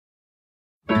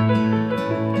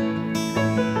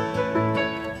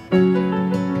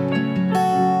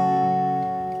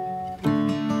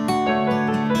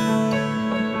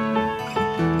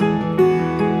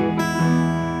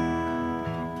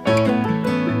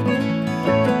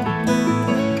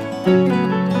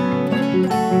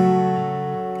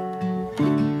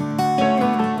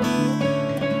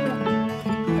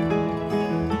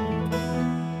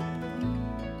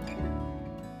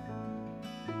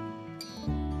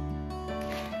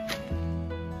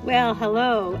Well,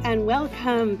 hello and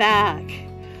welcome back.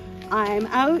 I'm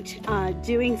out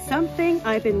doing something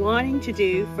I've been wanting to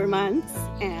do for months,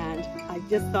 and I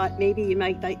just thought maybe you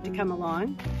might like to come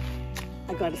along.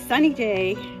 I got a sunny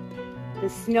day, the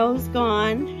snow's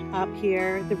gone up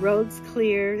here, the road's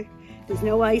cleared, there's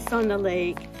no ice on the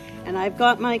lake, and I've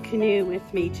got my canoe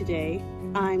with me today.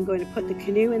 I'm going to put the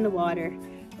canoe in the water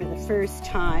for the first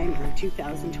time in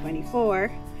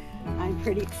 2024. I'm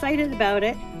pretty excited about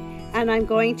it. And I'm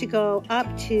going to go up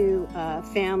to a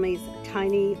family's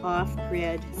tiny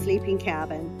off-grid sleeping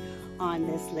cabin on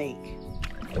this lake.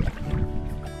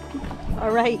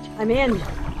 All right, I'm in.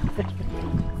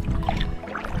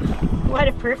 What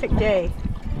a perfect day.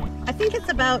 I think it's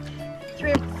about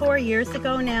 3 or 4 years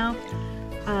ago now.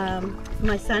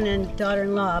 My son and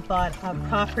daughter-in-law bought a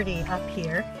property up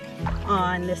here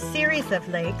on this series of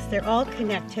lakes. They're all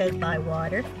connected by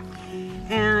water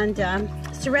and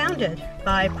surrounded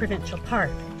by Provincial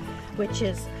Park, which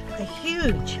is a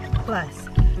huge plus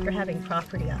for having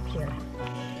property up here.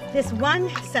 This one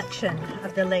section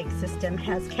of the lake system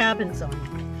has cabins on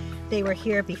it. They were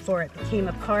here before it became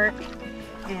a park,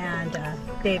 and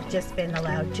they've just been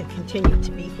allowed to continue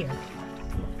to be here.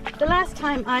 The last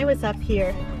time I was up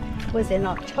here was in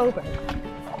October,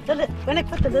 when I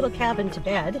put the little cabin to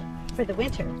bed for the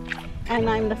winter, and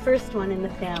I'm the first one in the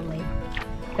family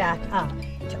back up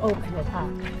to open it up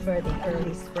for the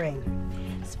early spring.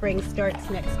 Spring starts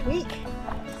next week,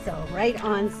 so right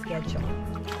on schedule.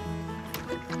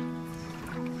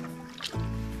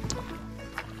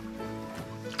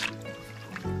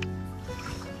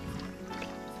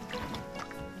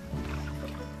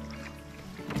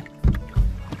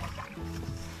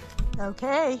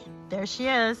 Okay, there she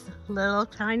is, little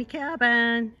tiny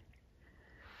cabin.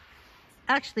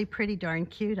 Actually pretty darn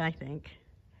cute, I think.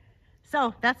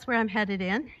 So that's where I'm headed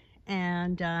in,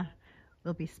 and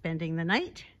we'll be spending the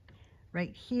night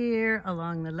right here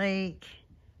along the lake,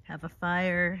 have a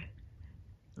fire.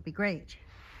 It'll be great.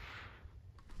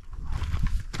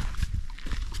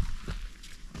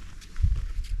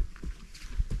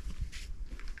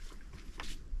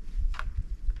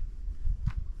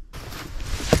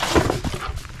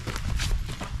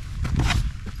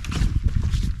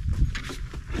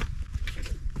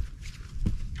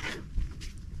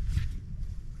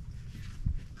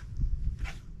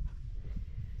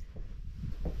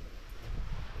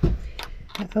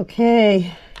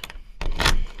 Okay,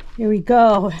 here we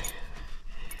go.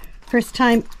 First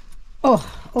time,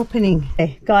 opening.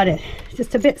 Okay, got it.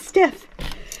 Just a bit stiff.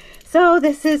 So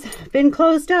this has been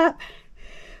closed up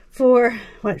for,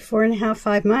 what, 4.5,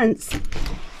 5 months.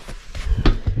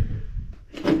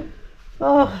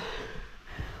 Oh,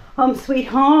 home sweet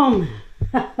home.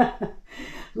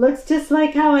 Looks just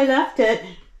like how I left it.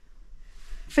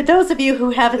 For those of you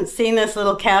who haven't seen this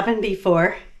little cabin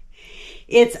before,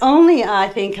 it's only, I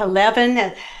think, 11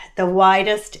 at the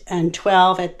widest and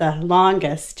 12 at the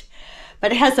longest,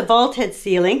 but it has a vaulted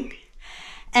ceiling,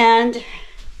 and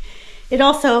it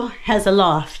also has a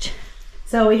loft.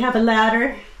 So we have a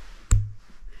ladder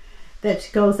that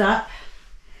goes up,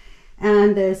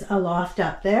 and there's a loft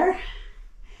up there.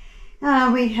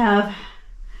 We have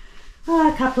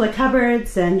a couple of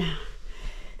cupboards, and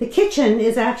the kitchen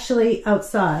is actually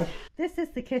outside. This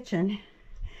is the kitchen,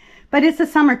 but it's a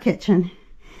summer kitchen.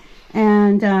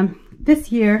 And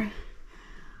this year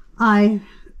I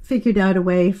figured out a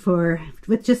way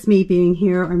with just me being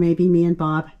here, or maybe me and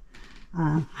Bob,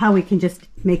 how we can just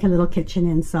make a little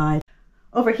kitchen inside.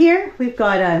 Over here we've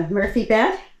got a Murphy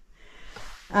bed,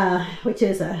 which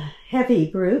is a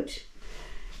heavy brute,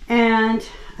 and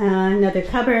another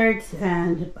cupboard,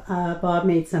 and Bob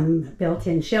made some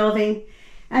built-in shelving.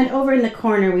 And over in the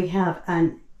corner we have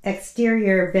an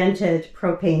exterior vented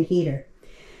propane heater.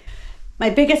 My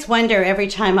biggest wonder every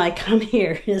time I come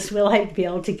here is, will I be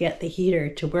able to get the heater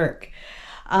to work?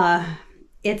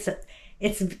 It's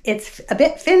a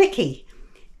bit finicky,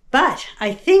 but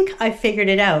I think I figured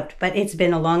it out, but it's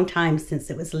been a long time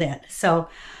since it was lit. So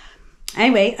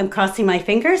anyway, I'm crossing my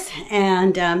fingers,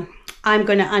 and I'm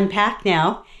going to unpack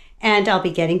now, and I'll be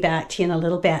getting back to you in a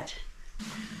little bit.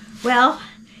 Well,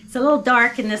 it's a little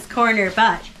dark in this corner,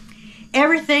 but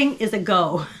everything is a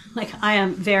go. Like, I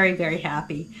am very, very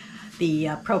happy. The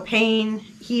propane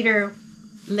heater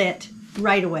lit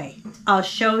right away. I'll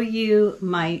show you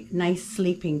my nice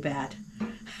sleeping bed.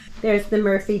 There's the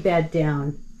Murphy bed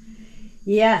down.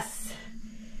 Yes,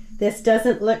 this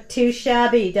doesn't look too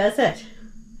shabby, does it?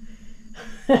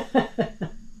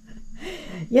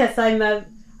 Yes,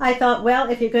 I thought, well,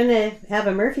 if you're going to have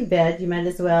a Murphy bed, you might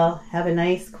as well have a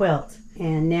nice quilt.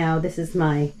 And now this is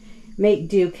my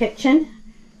make-do kitchen.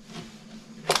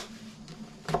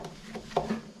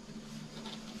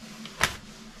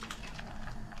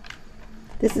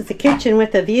 This is the kitchen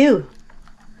with a view.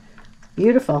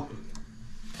 Beautiful.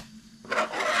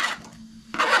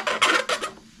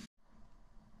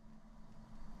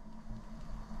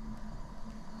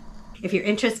 If you're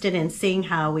interested in seeing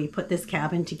how we put this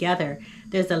cabin together,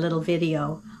 there's a little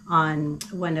video on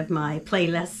one of my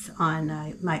playlists on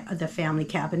the family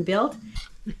cabin build.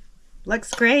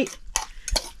 Looks great.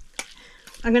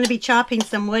 I'm going to be chopping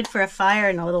some wood for a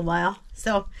fire in a little while.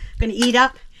 So I'm going to eat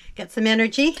up, get some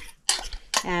energy,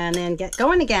 and then get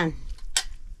going again.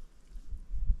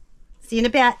 See you in a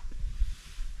bit.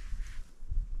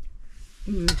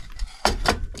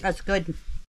 That's good.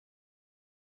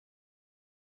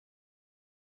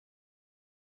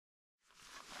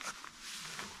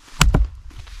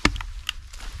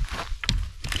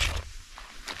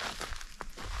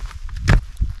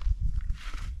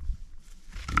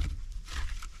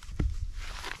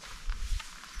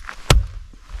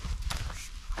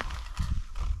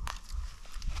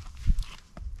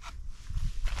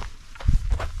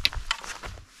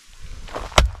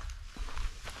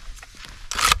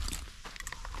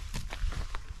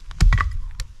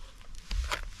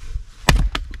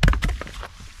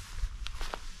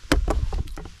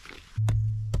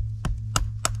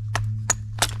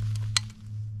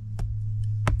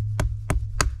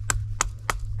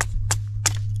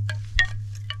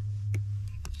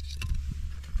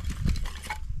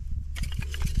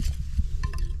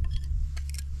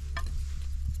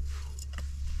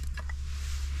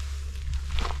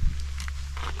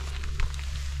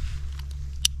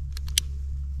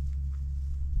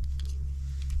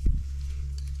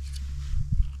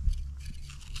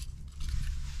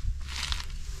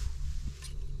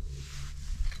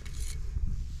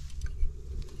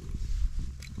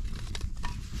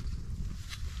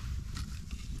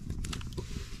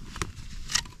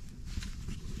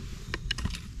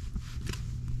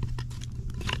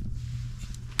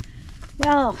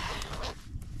 Well,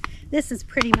 this is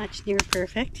pretty much near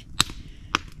perfect.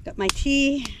 Got my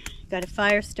tea, got a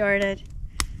fire started.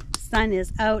 Sun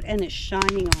is out and it's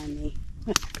shining on me.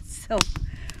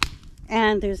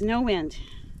 And there's no wind.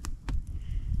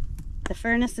 The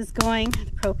furnace is going,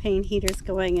 the propane heater's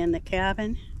going in the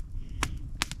cabin.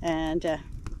 And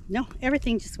no,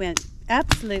 everything just went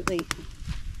absolutely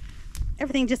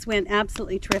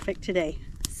terrific today.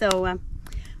 So I'm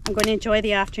going to enjoy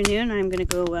the afternoon. I'm going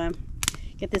to go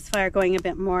get this fire going a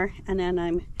bit more, and then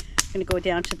I'm going to go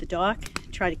down to the dock,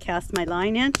 try to cast my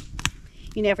line in.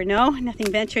 You never know.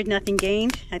 Nothing ventured, nothing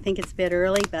gained. I think it's a bit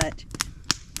early, but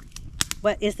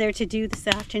what is there to do this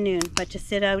afternoon but to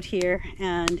sit out here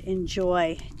and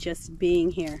enjoy just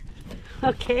being here?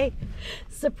 Okay,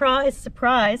 surprise,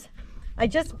 surprise. I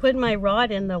just put my rod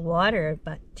in the water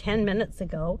about 10 minutes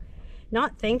ago,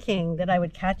 not thinking that I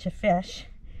would catch a fish.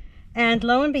 And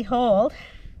lo and behold,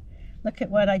 look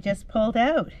at what I just pulled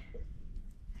out.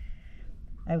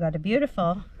 I've got a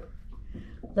beautiful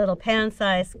little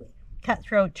pan-sized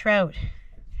cutthroat trout.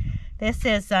 This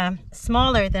is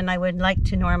smaller than I would like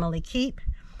to normally keep,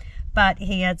 but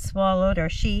he had swallowed, or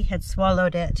she had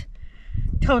swallowed it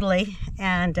totally,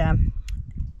 and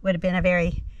would have been a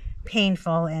very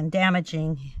painful and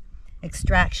damaging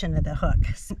extraction of the hook.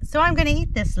 So I'm going to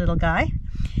eat this little guy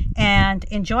and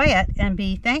enjoy it and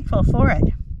be thankful for it.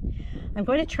 I'm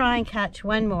going to try and catch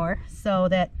one more so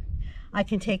that I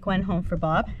can take one home for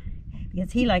Bob,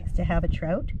 because he likes to have a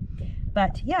trout.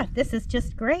 But yeah, this is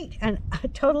just great and a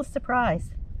total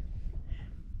surprise.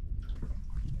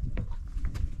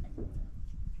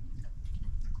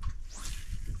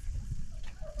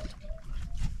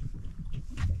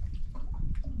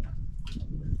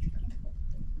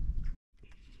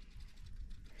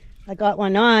 I got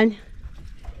one on.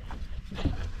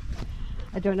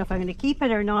 I don't know if I'm going to keep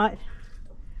it or not.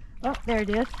 Oh, there it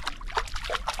is.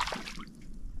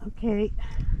 Okay.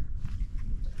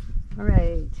 All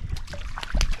right.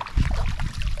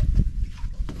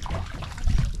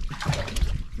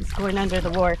 It's going under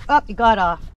the wharf. Oh, he got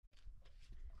off.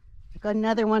 I got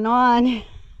another one on.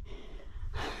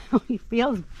 Oh, he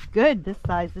feels good this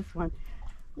size, this one.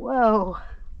 Whoa.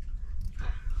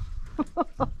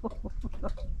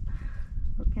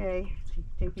 Okay,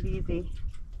 take it easy.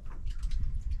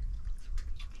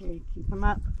 Okay, keep him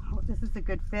up. Oh, this is a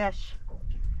good fish.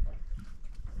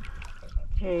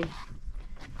 Okay,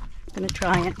 I'm gonna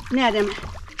try and net him.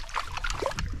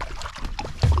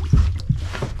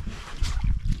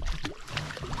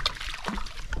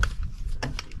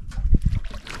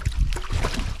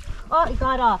 Oh, he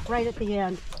got off right at the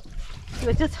end. He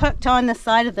was just hooked on the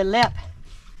side of the lip.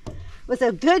 It was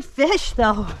a good fish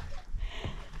though.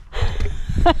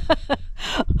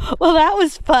 Well, that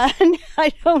was fun.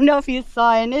 I don't know if you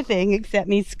saw anything except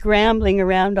me scrambling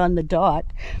around on the dot.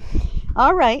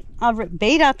 All right, I'll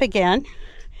bait up again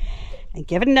and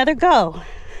give it another go.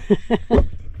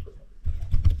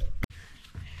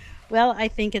 Well, I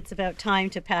think it's about time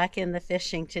to pack in the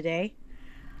fishing today.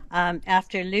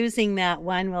 After losing that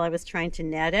one while I was trying to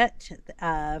net it,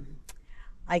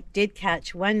 I did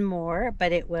catch one more,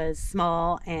 but it was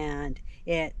small and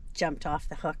it jumped off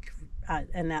the hook,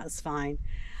 and that was fine.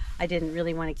 I didn't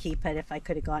really want to keep it if I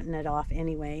could have gotten it off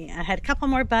anyway. I had a couple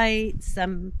more bites,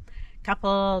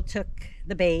 couple took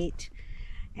the bait,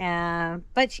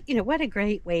 but you know, what a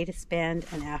great way to spend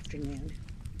an afternoon.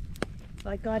 So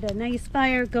I got a nice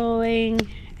fire going,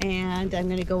 and I'm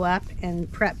going to go up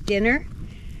and prep dinner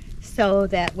so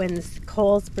that when the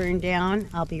coals burn down,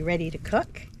 I'll be ready to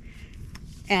cook.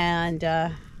 And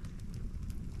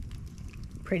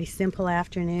pretty simple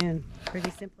afternoon.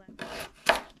 Pretty simple.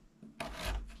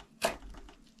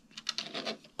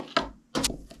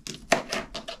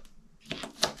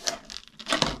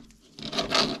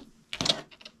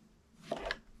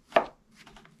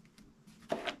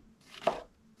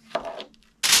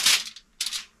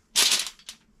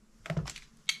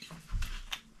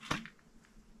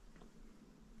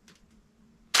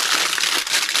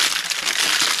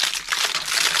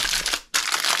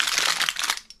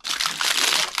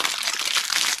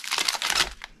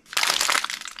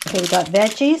 Okay, we got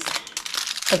veggies.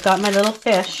 I've got my little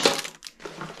fish.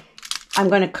 I'm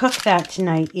going to cook that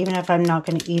tonight, even if I'm not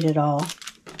going to eat it all.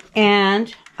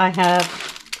 And I have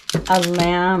a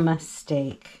lamb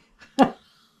steak.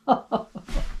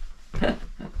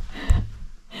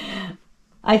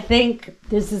 I think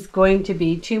this is going to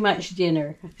be too much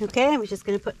dinner. Okay, I'm just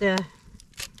going to put the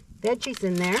veggies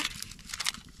in there.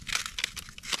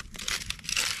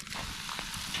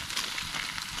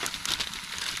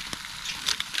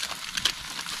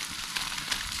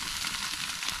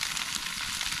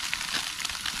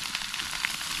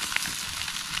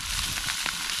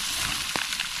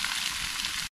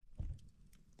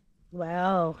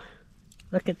 Wow,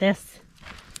 look at this.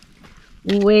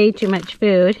 Way too much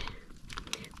food,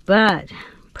 but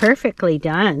perfectly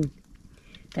done.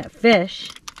 That fish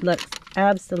looks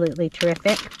absolutely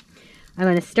terrific. I'm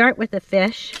going to start with the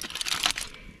fish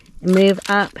and move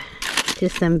up to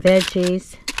some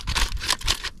veggies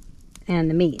and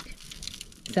the meat.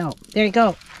 So, there you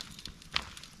go.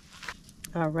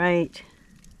 All right.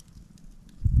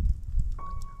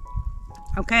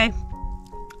 Okay,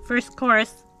 first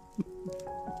course.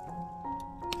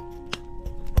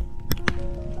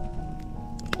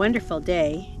 Wonderful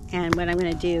day, and what I'm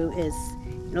going to do is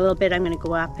in a little bit I'm going to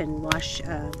go up and wash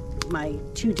my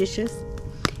 2 dishes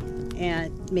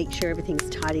and make sure everything's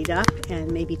tidied up,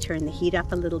 and maybe turn the heat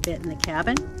up a little bit in the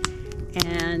cabin,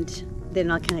 and then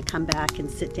I'll kind of come back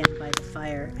and sit down by the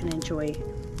fire and enjoy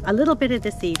a little bit of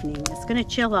this evening. It's going to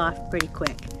chill off pretty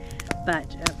quick,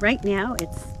 but right now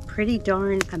it's pretty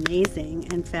darn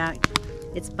amazing. In fact,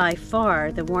 it's by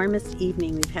far the warmest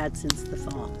evening we've had since the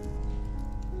fall.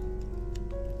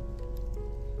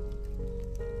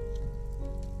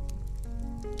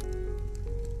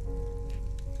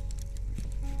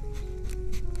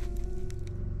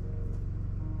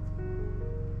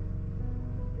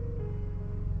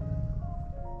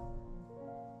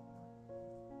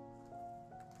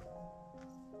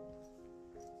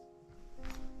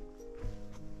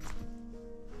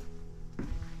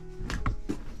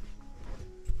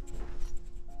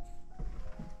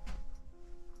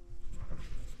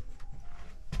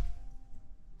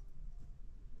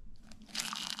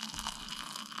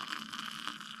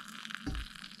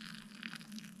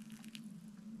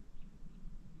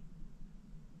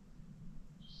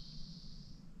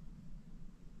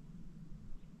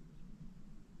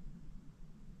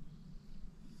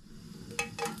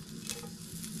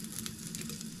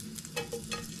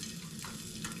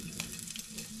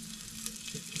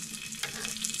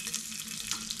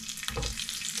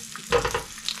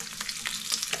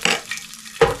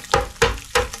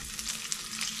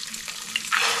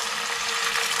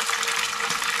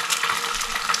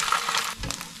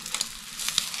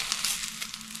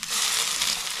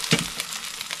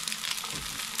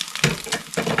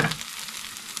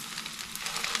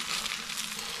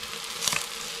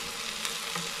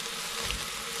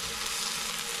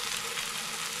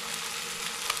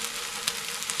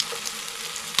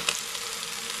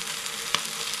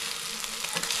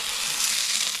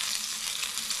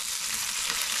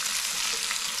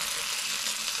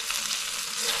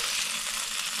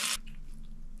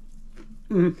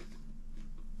 Mm.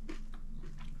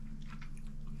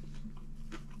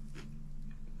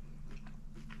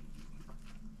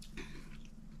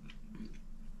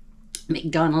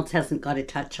 McDonald's hasn't got a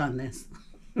touch on this.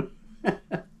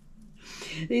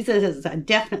 This is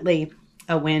definitely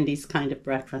a Wendy's kind of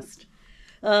breakfast.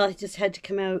 Oh, I just had to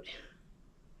come out.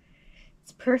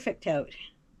 It's perfect out.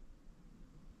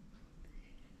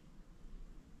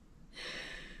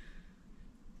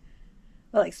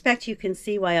 Well, I expect you can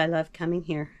see why I love coming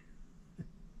here.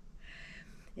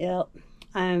 Yeah,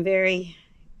 I'm very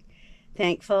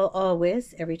thankful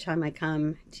always, every time I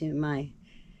come, to my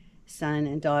son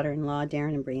and daughter-in-law,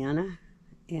 Darren and Brianna,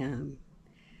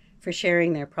 for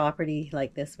sharing their property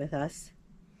like this with us.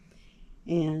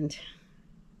 And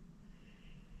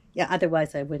yeah,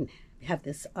 otherwise I wouldn't have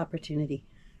this opportunity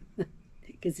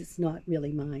because it's not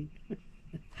really mine.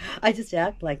 I just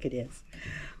act like it is,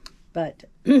 but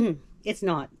it's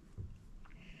not.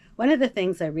 One of the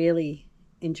things I really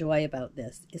enjoy about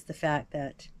this is the fact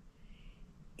that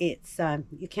it's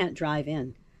you can't drive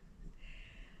in.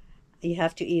 You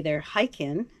have to either hike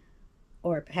in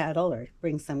or paddle or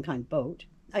bring some kind of boat.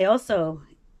 I also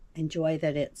enjoy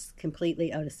that it's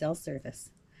completely out of cell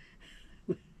service.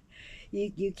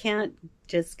 You can't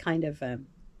just kind of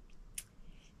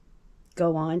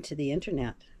go on to the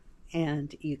internet,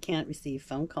 and you can't receive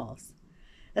phone calls.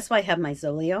 That's why I have my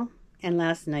Zoleo. And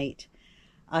last night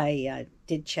I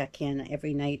did check in.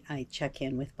 Every night I check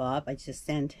in with Bob. I just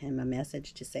send him a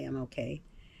message to say I'm okay,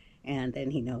 and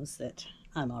then he knows that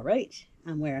I'm all right.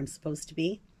 I'm where I'm supposed to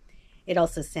be. It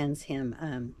also sends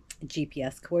him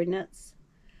GPS coordinates,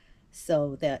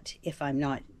 so that if I'm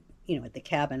not, at the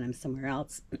cabin, I'm somewhere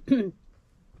else,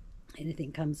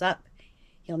 anything comes up,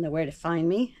 he'll know where to find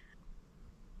me.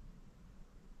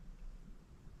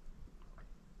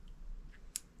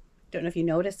 Don't know if you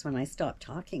noticed when I stop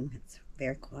talking, it's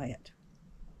very quiet.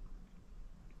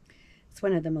 It's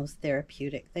one of the most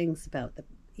therapeutic things about the,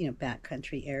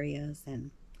 backcountry areas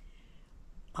and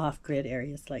off-grid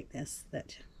areas like this,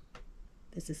 that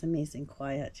this is amazing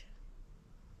quiet.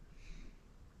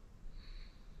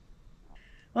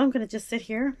 Well, I'm going to just sit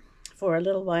here for a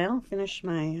little while, finish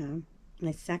my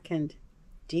my second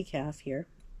decaf here,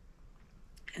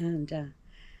 and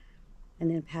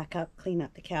then pack up, clean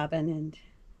up the cabin. And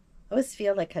I always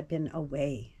feel like I've been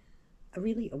away,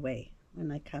 really away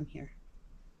when I come here.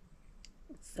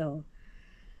 So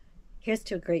here's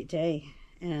to a great day,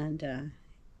 and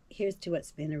here's to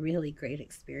what's been a really great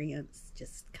experience,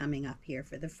 just coming up here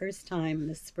for the first time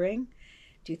this spring,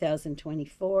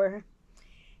 2024.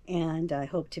 And I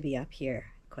hope to be up here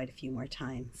quite a few more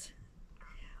times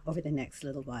over the next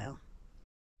little while.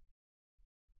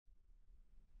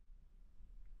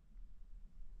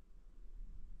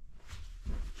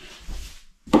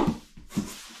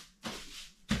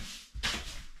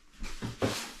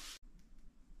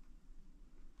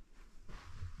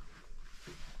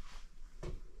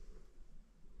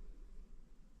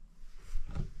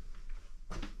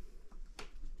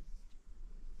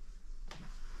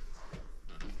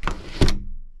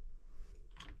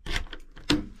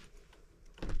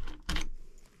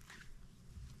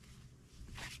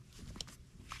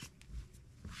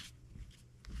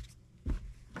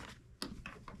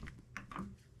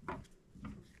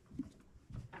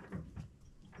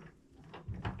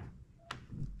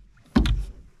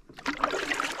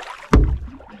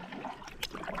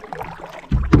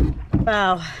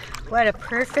 Wow, what a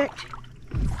perfect,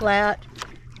 flat,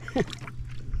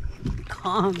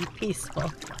 calm,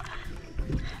 peaceful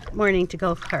morning to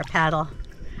go for a paddle.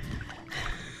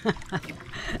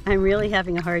 I'm really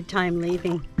having a hard time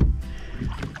leaving,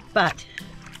 but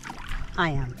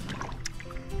I am.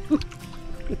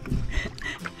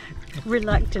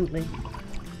 Reluctantly.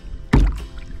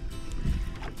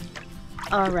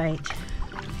 All right.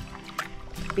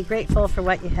 Be grateful for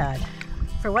what you had,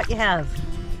 for what you have.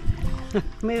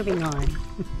 Moving on.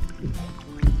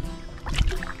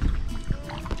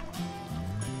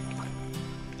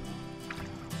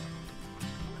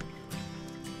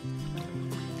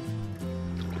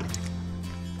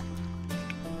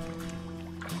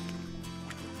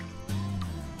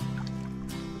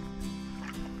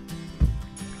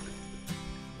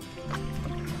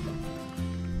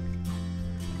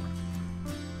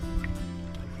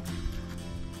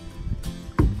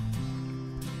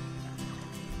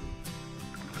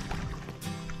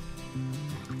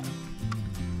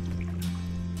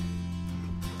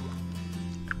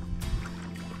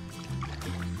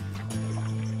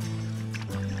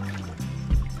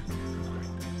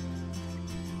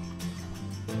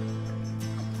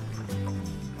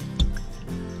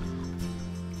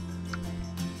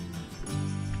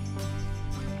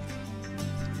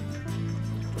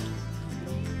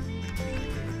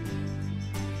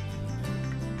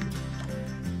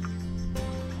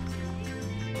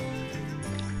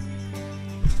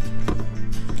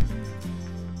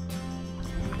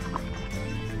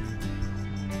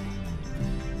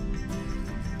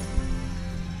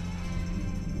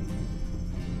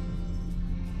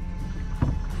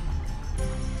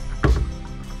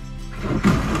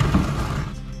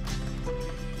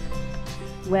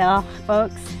 Well,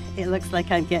 folks, it looks like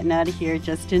I'm getting out of here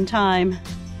just in time.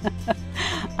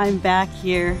 I'm back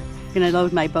here, gonna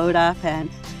load my boat up, and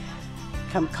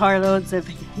come carloads of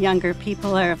younger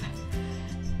people are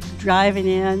driving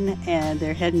in and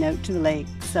they're heading out to the lake.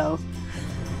 So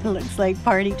it looks like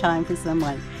party time for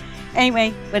someone. Anyway,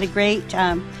 what a great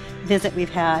visit we've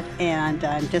had, and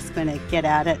I'm just gonna get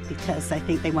at it because I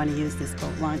think they want to use this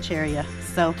boat launch area.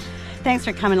 So thanks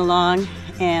for coming along,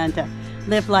 and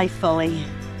live life fully.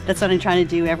 That's what I'm trying to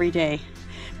do every day.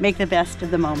 Make the best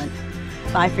of the moment.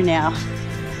 Bye for now.